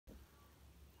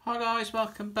Hi guys,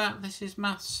 welcome back. This is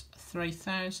Maths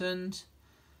 3000.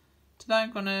 Today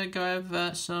I'm going to go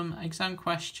over some exam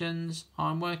questions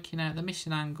on working out the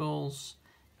missing angles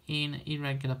in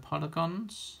irregular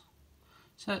polygons.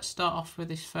 So let's start off with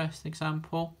this first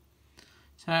example.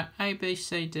 So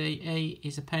ABCDE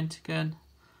is a pentagon.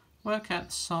 Work out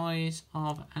the size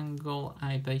of angle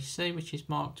ABC, which is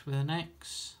marked with an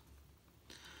X.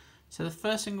 So the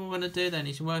first thing we're going to do then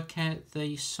is work out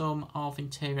the sum of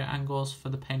interior angles for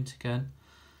the pentagon.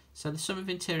 So the sum of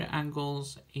interior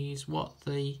angles is what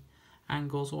the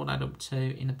angles all add up to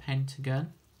in a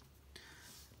pentagon.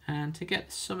 And to get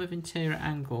the sum of interior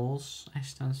angles,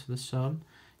 S stands for the sum,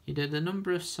 you do the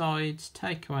number of sides,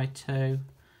 take away 2,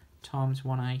 times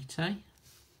 180.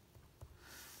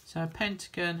 So a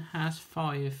pentagon has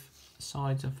 5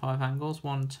 sides and 5 angles,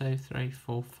 1, 2, 3,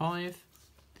 4, 5.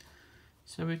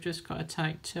 So we've just got to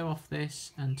take 2 off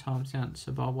this and times the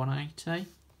answer by 180.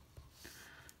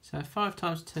 So 5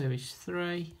 times 2 is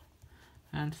 3,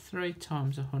 and 3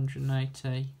 times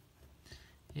 180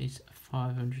 is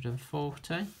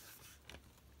 540.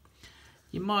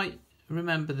 You might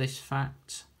remember this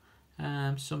fact.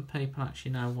 Some people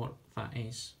actually know what that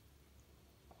is.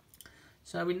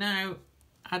 So we now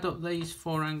add up these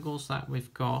 4 angles that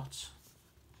we've got.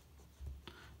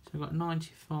 So we've got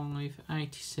 95,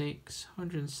 86,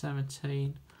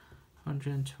 117,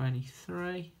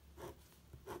 123.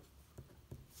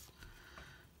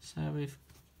 So we've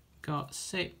got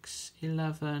 6,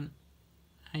 11,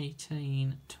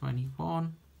 18,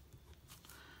 21,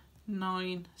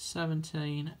 9,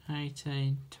 17,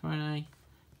 18, 20,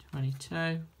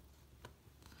 22,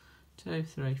 2,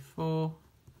 3, 4.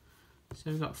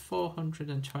 So we've got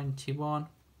 421.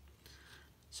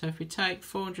 So if we take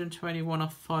 421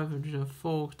 off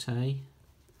 540,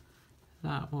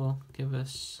 that will give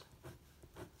us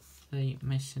the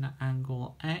missing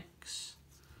angle X.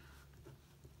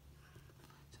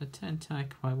 So 10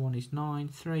 take away 1 is 9,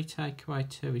 3 take away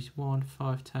 2 is 1,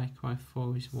 5 take away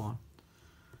 4 is 1.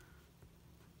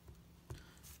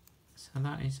 So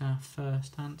that is our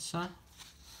first answer.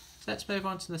 So let's move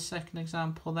on to the second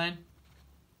example then.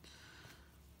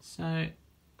 So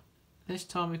this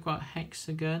time we've got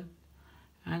hexagon,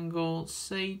 angle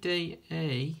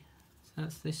CDE, so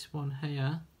that's this one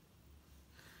here,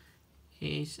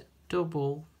 is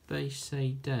double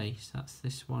BCD, so that's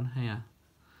this one here.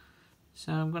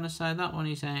 So I'm going to say that one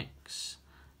is X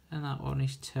and that one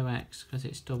is 2X because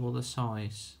it's double the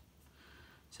size.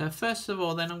 So first of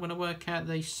all then I'm going to work out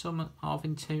the sum of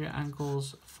interior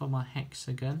angles for my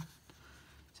hexagon.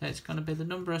 So it's going to be the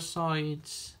number of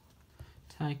sides,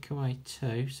 take away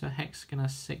 2, so hexagon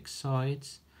has 6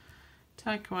 sides,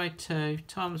 take away 2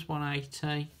 times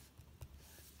 180,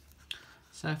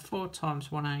 so 4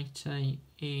 times 180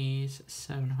 is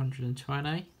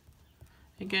 720.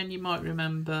 Again, you might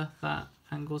remember that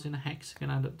angles in a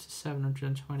hexagon add up to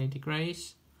 720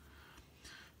 degrees.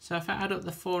 So if I add up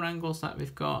the 4 angles that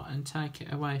we've got and take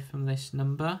it away from this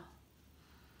number,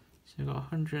 so we've got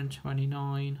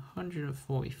 129,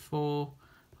 144,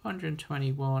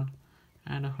 121,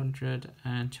 and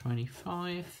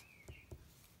 125.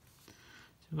 So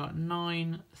we've got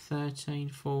 9, 13,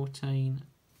 14,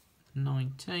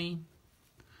 19,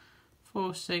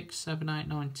 4, 6, 7, 8,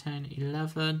 9, 10,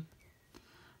 11,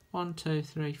 1, 2,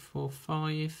 3, 4,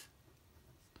 5.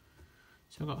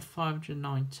 So we've got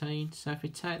 519. So if we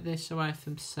take this away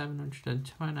from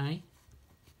 720,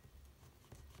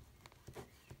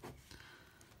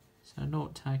 so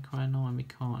 0 take away 9 we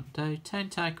can't do. 10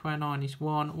 take away 9 is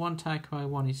 1. 1 take away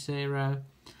 1 is 0.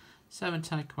 7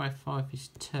 take away 5 is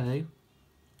 2.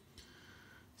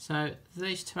 So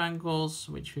these 2 angles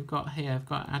which we've got here have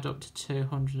got to add up to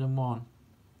 201.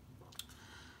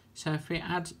 So if we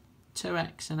add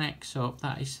 2x and x up,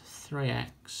 that is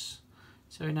 3x.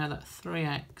 So we know that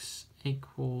 3x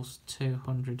equals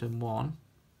 201.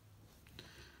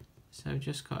 So we've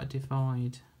just got to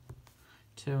divide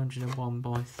 201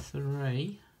 by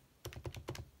 3.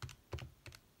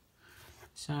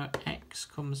 So x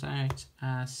comes out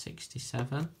as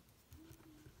 67.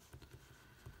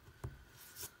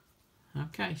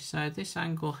 Okay, so this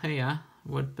angle here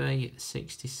would be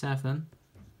 67.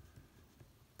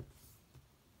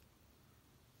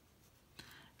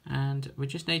 And we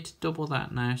just need to double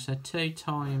that now. So 2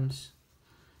 times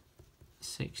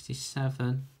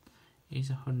 67 is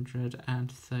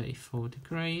 134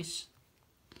 degrees.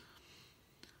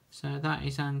 So that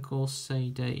is angle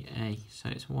CDE, so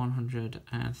it's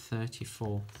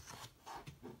 134.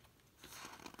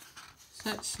 So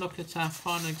let's look at our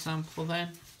final example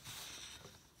then.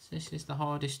 So this is the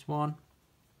hardest one.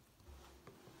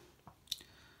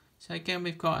 So again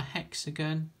we've got a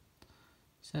hexagon.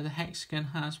 So the hexagon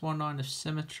has one line of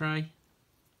symmetry.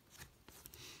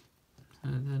 So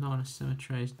the line of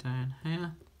symmetry is down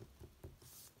here.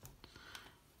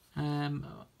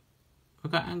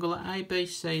 We've got angle at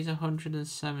ABC is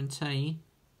 117.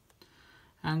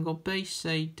 Angle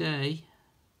BCD,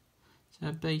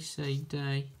 so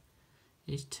BCD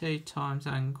is 2 times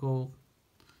angle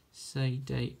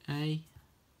CDE.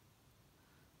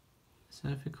 So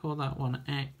if we call that one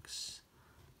X,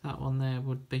 that one there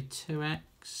would be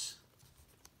 2X.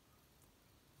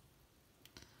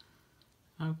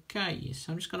 Okay,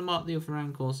 so I'm just going to mark the other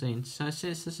angles in. So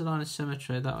since there's a line of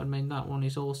symmetry, that would mean that one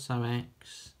is also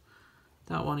X,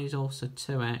 that one is also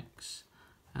 2X,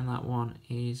 and that one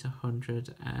is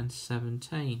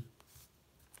 117.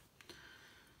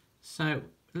 So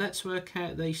let's work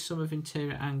out the sum of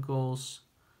interior angles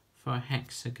for a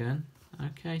hexagon.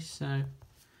 Okay, so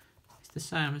it's the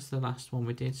same as the last one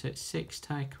we did. So it's 6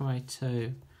 take away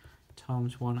 2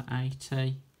 times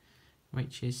 180,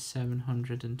 which is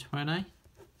 720.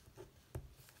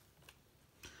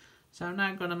 So I'm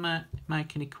now going to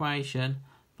make an equation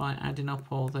by adding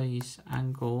up all these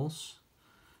angles.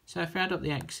 So if we add up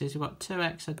the x's, we've got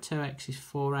 2x add 2x is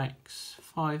 4x,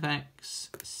 5x,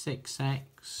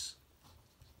 6x.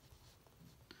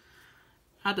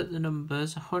 Add up the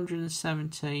numbers,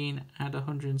 117 add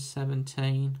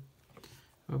 117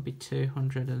 will be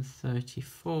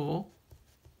 234.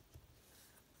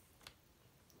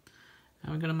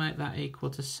 And we're going to make that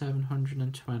equal to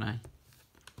 720.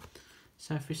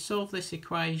 So if we solve this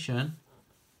equation,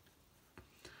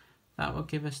 that will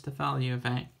give us the value of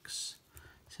x.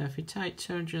 So if we take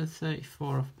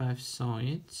 234 off both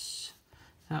sides,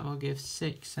 that will give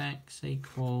 6x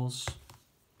equals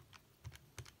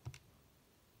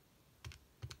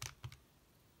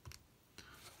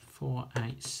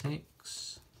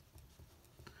 486,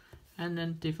 and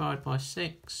then divide by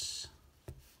 6.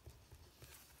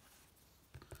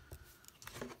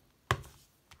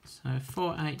 So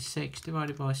 486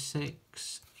 divided by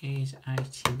 6 is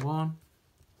 81.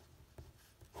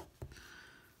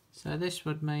 So this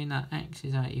would mean that x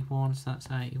is 81, so that's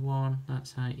 81,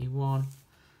 that's 81.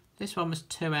 This one was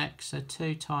 2x, so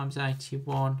 2 times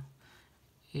 81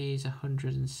 is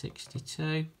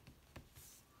 162.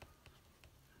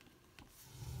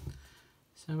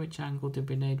 So which angle did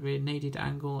we need? We needed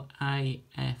angle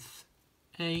AFE,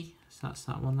 so that's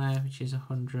that one there, which is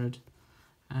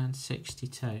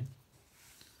 162.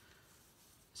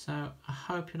 So I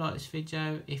hope you liked this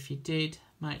video. If you did,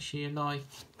 make sure you like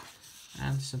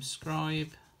and subscribe.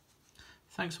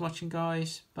 Thanks for watching,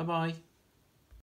 guys. Bye bye.